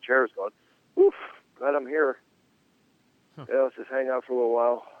sitting there in the chairs going, oof, glad I'm here. Huh. Let's just hang out for a little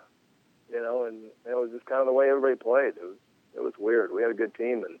while, and it was just kind of the way everybody played. It was weird. We had a good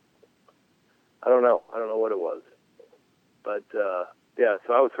team, and I don't know what it was. But, yeah,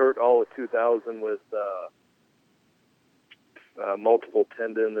 so I was hurt all of 2000 with multiple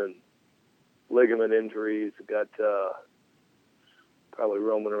tendon and ligament injuries. Got probably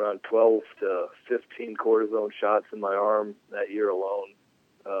roaming around 12 to 15 cortisone shots in my arm that year alone.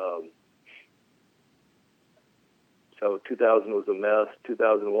 So 2000 was a mess.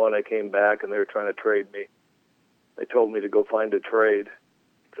 2001, I came back, and they were trying to trade me. They told me to go find a trade.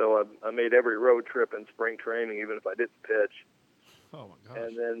 So I made every road trip in spring training, even if I didn't pitch. Oh, my gosh.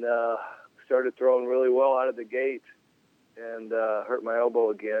 And then started throwing really well out of the gate and hurt my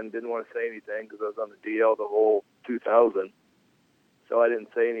elbow again. Didn't want to say anything because I was on the DL the whole 2000. So I didn't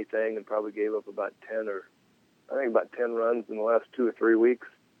say anything and probably gave up about 10 runs in the last 2 or 3 weeks.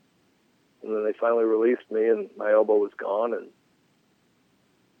 And then they finally released me, and my elbow was gone, and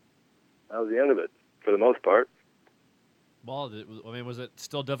that was the end of it for the most part. Well, was it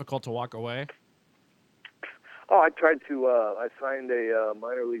still difficult to walk away? Oh, I tried to. I signed a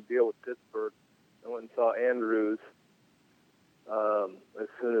minor league deal with Pittsburgh. I went and saw Andrews as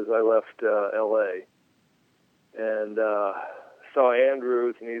soon as I left L.A. and saw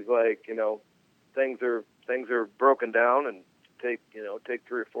Andrews, and he's like, things are broken down, and take 3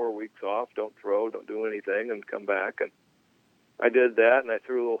 or 4 weeks off. Don't throw, don't do anything, and come back. And I did that, and I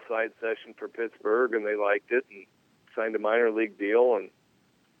threw a little side session for Pittsburgh, and they liked it, and signed a minor league deal, and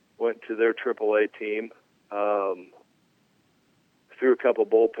went to their AAA team. Threw a couple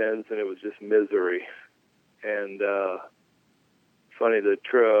bullpens, and it was just misery. And funny, the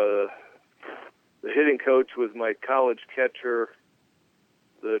hitting coach was my college catcher.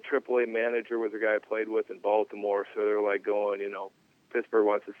 The AAA manager was the guy I played with in Baltimore, so they're like going, Pittsburgh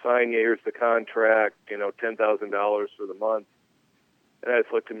wants to sign you. Here's the contract, $10,000 for the month. And I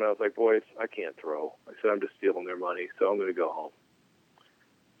just looked at him and I was like, boys, I can't throw. I said, I'm just stealing their money, so I'm going to go home.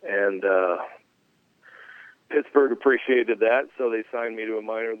 And Pittsburgh appreciated that, so they signed me to a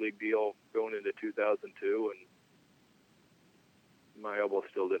minor league deal going into 2002, and my elbow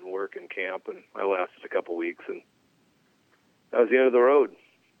still didn't work in camp, and I lasted a couple weeks, and that was the end of the road.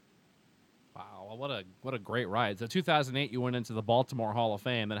 Wow, what a great ride. So 2008, you went into the Baltimore Hall of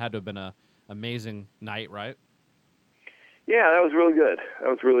Fame. That had to have been an amazing night, right? Yeah, that was really good.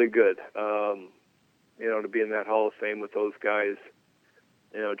 To be in that Hall of Fame with those guys,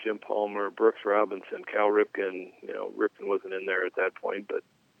 Jim Palmer, Brooks Robinson, Cal Ripken. Ripken wasn't in there at that point, but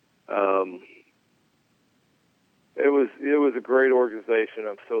it was a great organization.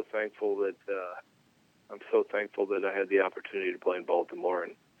 I'm so thankful that I had the opportunity to play in Baltimore,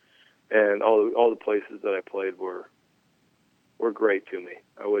 and all the places that I played were great to me.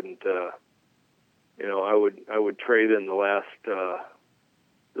 I wouldn't, I would trade in the last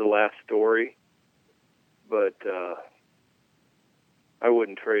story, but I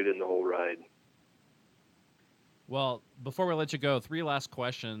wouldn't trade in the whole ride. Well, before we let you go, 3 last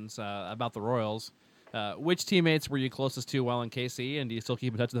questions about the Royals. Which teammates were you closest to while in KC, and do you still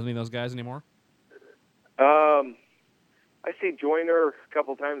keep in touch with any of those guys anymore? I see Joyner a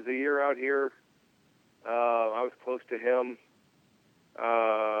couple times a year out here. I was close to him.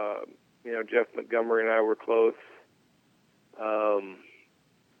 Jeff Montgomery and I were close.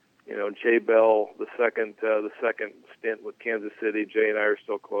 Jay Bell, the second stint with Kansas City, Jay and I are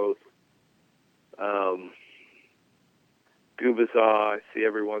still close. Gubazah, I see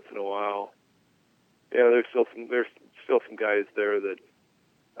every once in a while. There's still some guys there that,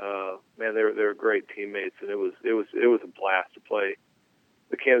 they're great teammates, and it was a blast to play.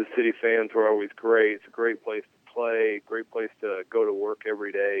 The Kansas City fans were always great. It's a great place to play, great place to go to work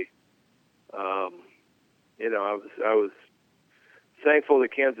every day. I was thankful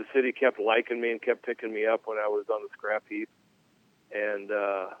that Kansas City kept liking me and kept picking me up when I was on the scrap heap, and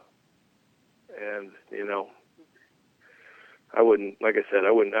I wouldn't, like I said,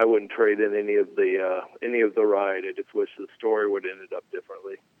 I wouldn't trade in any of the ride. I just wish the story would have ended up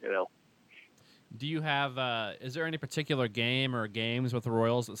differently. Do you have? Is there any particular game or games with the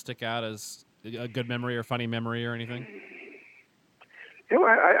Royals that stick out as a good memory or funny memory or anything?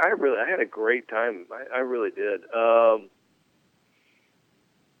 I had a great time. I really did.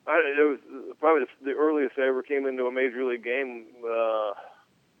 It was probably the earliest I ever came into a major league game.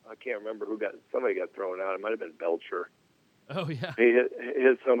 I can't remember somebody got thrown out. It might have been Belcher. Oh yeah. He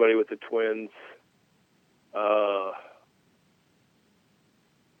hit somebody with the Twins.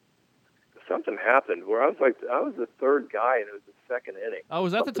 Something happened where I was the third guy and it was the second inning. Oh,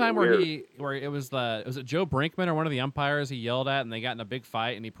 was that Something the time weird. where it was it Joe Brinkman or one of the umpires he yelled at and they got in a big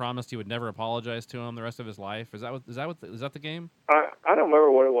fight and he promised he would never apologize to him the rest of his life? Is that the game? I don't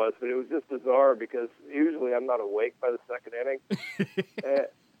remember what it was, but it was just bizarre because usually I'm not awake by the second inning,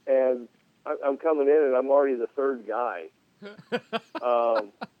 and I'm coming in and I'm already the third guy.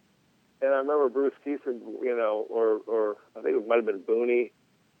 And I remember Bruce Kiefer, or I think it might have been Booney,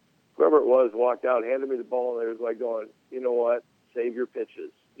 whoever it was, walked out, handed me the ball, and they was like going, you know what, save your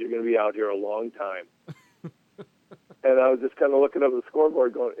pitches. You're going to be out here a long time. And I was just kind of looking up at the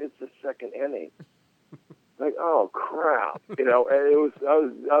scoreboard going, it's the second inning. Like, oh, crap. And I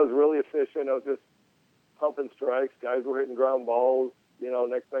was really efficient. I was just pumping strikes. Guys were hitting ground balls.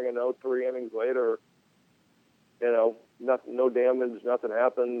 Next thing I know, 3 innings later, nothing, no damage, nothing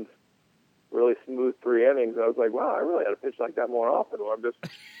happened. Really smooth 3 innings. I was like, wow, I really had to pitch like that more often. Where I'm just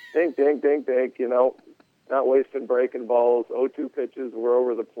dink, dink, dink, dink, not wasting breaking balls. 0-2 pitches were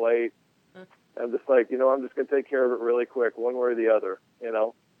over the plate. I'm just like, I'm just going to take care of it really quick, one way or the other,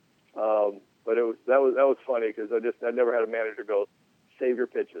 But that was funny because I never had a manager go, save your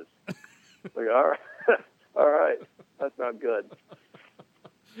pitches. Like, all right, all right, that's not good.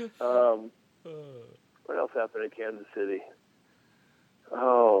 What else happened in Kansas City?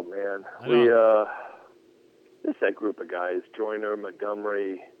 Oh man, just that group of guys: Joyner,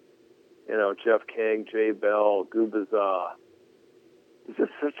 Montgomery, Jeff King, Jay Bell, Gubazah. It's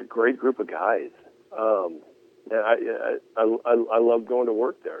just such a great group of guys. And I loved going to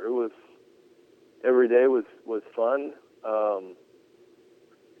work there. It was every day was fun. And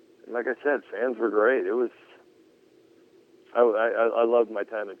like I said, fans were great. It was. I loved my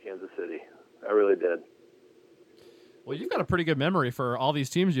time in Kansas City. I really did. Well, you've got a pretty good memory for all these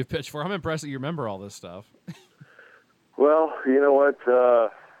teams you've pitched for. I'm impressed that you remember all this stuff. Well, you know what?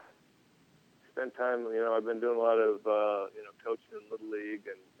 Spent time, I've been doing a lot of, coaching in Little League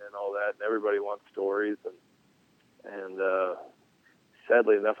and all that, and everybody wants stories. And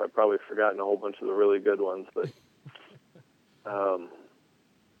sadly enough, I've probably forgotten a whole bunch of the really good ones. But no,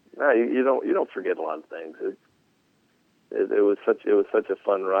 you don't forget a lot of things. It was such a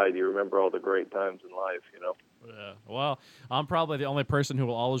fun ride. You remember all the great times in life, Yeah. Well, I'm probably the only person who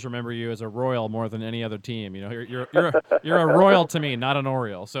will always remember you as a Royal more than any other team. You're a Royal to me, not an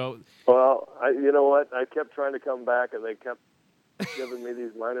Oriole. So. Well, you know what? I kept trying to come back, and they kept giving me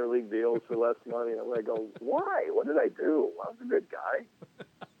these minor league deals for less money. I'm like, why? What did I do? I was a good guy.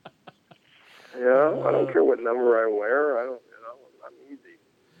 I don't care what number I wear. I'm easy.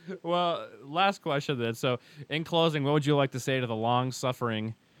 Well, last question then. So, in closing, what would you like to say to the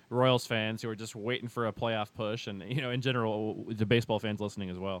long-suffering Royals fans who are just waiting for a playoff push, and in general, the baseball fans listening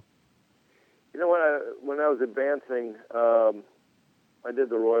as well? When I was advancing, I did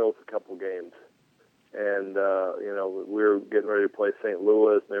the Royals a couple games, and we were getting ready to play St.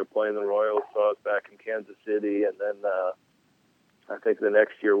 Louis, and they were playing the Royals. So I was back in Kansas City, and then I think the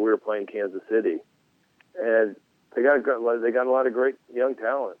next year we were playing Kansas City, and they got a lot of great young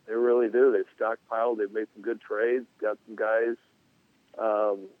talent. They really do. They've stockpiled. They've made some good trades. Got some guys.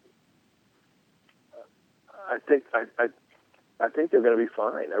 I think they're going to be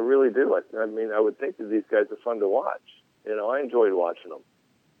fine. I really do. I mean, I would think that these guys are fun to watch. I enjoyed watching them.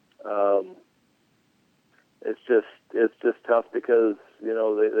 It's just tough because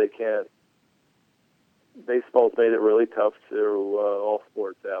they can't. Baseball's made it really tough to all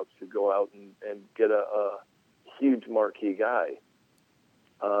sports outs to go out and get a huge marquee guy.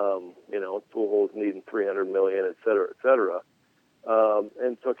 Pujols needing $300 million, et cetera, et cetera.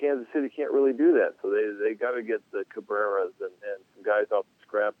 And so Kansas City can't really do that. So they got to get the Cabreras and some guys off the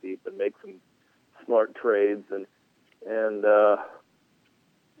scrap heap and make some smart trades. And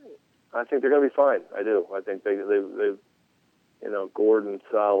I think they're going to be fine. I do. I think they've Gordon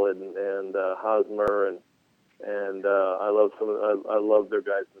solid and Hosmer and I love their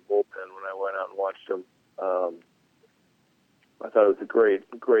guys in the bullpen when I went out and watched them. I thought it was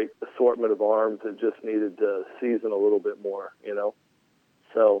a great assortment of arms that just needed to season a little bit more,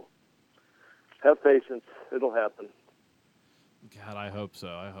 So have patience; it'll happen. God, I hope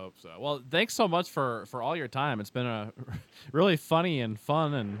so. Well, thanks so much for all your time. It's been a really funny and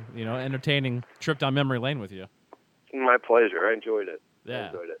fun and entertaining trip down memory lane with you. My pleasure. I enjoyed it. Yeah. I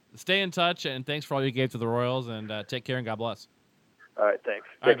enjoyed it. Stay in touch, and thanks for all you gave to the Royals, and take care and God bless. All right, thanks.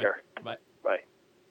 All right, Take care. Bye.